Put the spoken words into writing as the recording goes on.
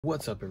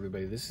What's up,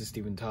 everybody? This is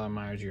Steven Tyler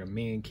Myers, your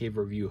Man Cave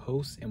Review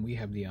host, and we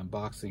have the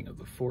unboxing of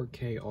the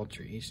 4K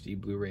Ultra HD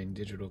Blu-ray and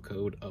digital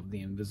code of The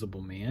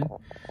Invisible Man.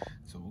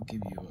 So we'll give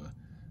you a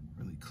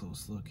really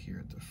close look here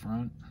at the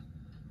front.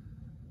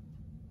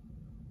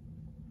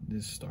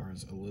 This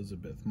stars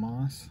Elisabeth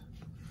Moss.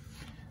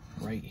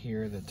 Right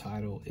here, the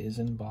title is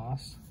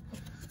embossed.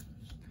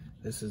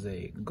 This is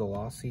a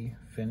glossy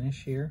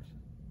finish here.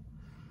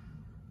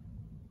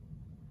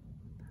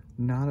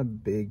 Not a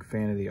big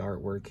fan of the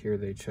artwork here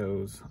they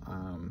chose.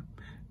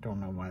 Don't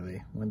know why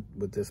they went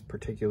with this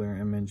particular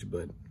image,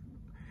 but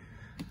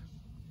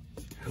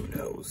who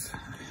knows.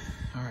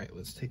 All right,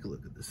 let's take a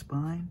look at the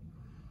spine.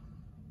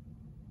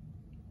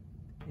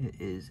 It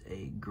is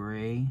a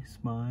gray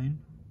spine.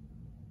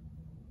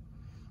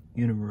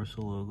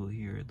 Universal logo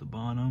here at the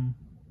bottom.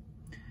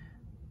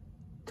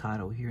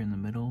 Title here in the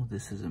middle.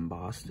 This is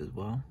embossed as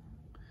well.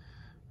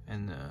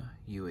 And the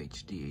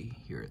UHD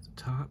here at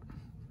the top.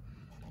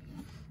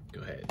 Go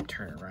ahead and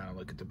turn around and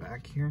look at the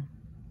back here.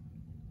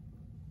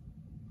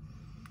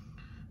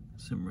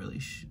 Some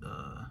really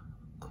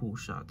cool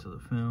shots of the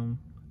film.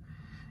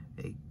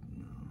 A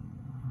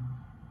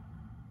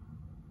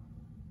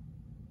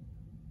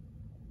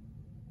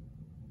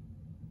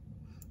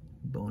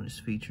bonus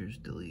features,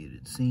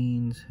 deleted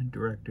scenes,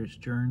 director's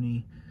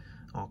journey,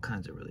 all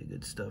kinds of really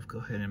good stuff. Go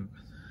ahead and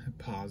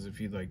pause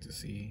if you'd like to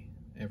see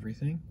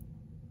everything.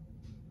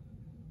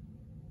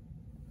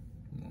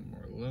 One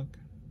more look.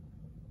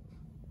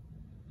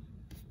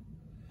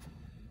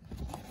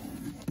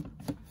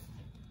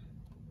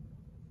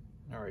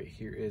 All right,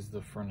 here is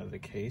the front of the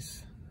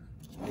case.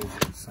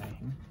 It's the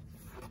same.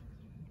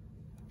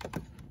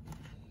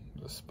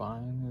 The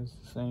spine is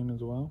the same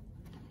as well.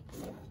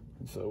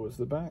 And so is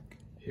the back.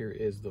 Here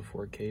is the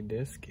 4K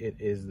disc. It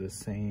is the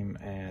same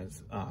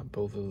as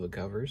both of the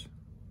covers.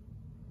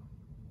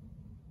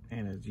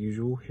 And as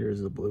usual,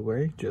 here's the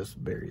Blu-ray, just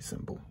very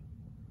simple.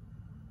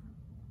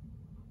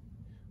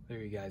 There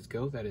you guys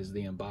go. That is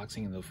the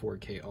unboxing of the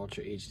 4K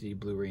Ultra HD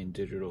Blu-ray and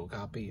digital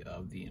copy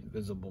of The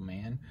Invisible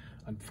Man.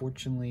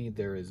 Unfortunately,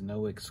 there is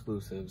no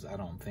exclusives, I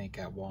don't think,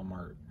 at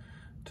Walmart,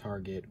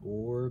 Target,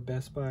 or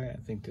Best Buy. I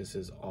think this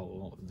is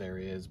all there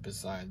is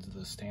besides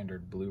the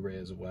standard Blu-ray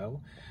as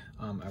well.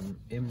 I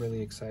am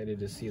really excited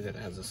to see that it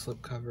has a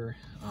slipcover.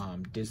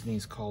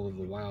 Disney's Call of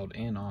the Wild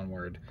and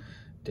Onward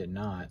did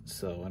not,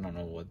 so I don't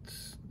know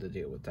what's the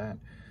deal with that.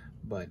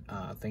 But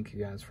thank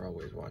you guys for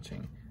always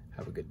watching.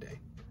 Have a good day.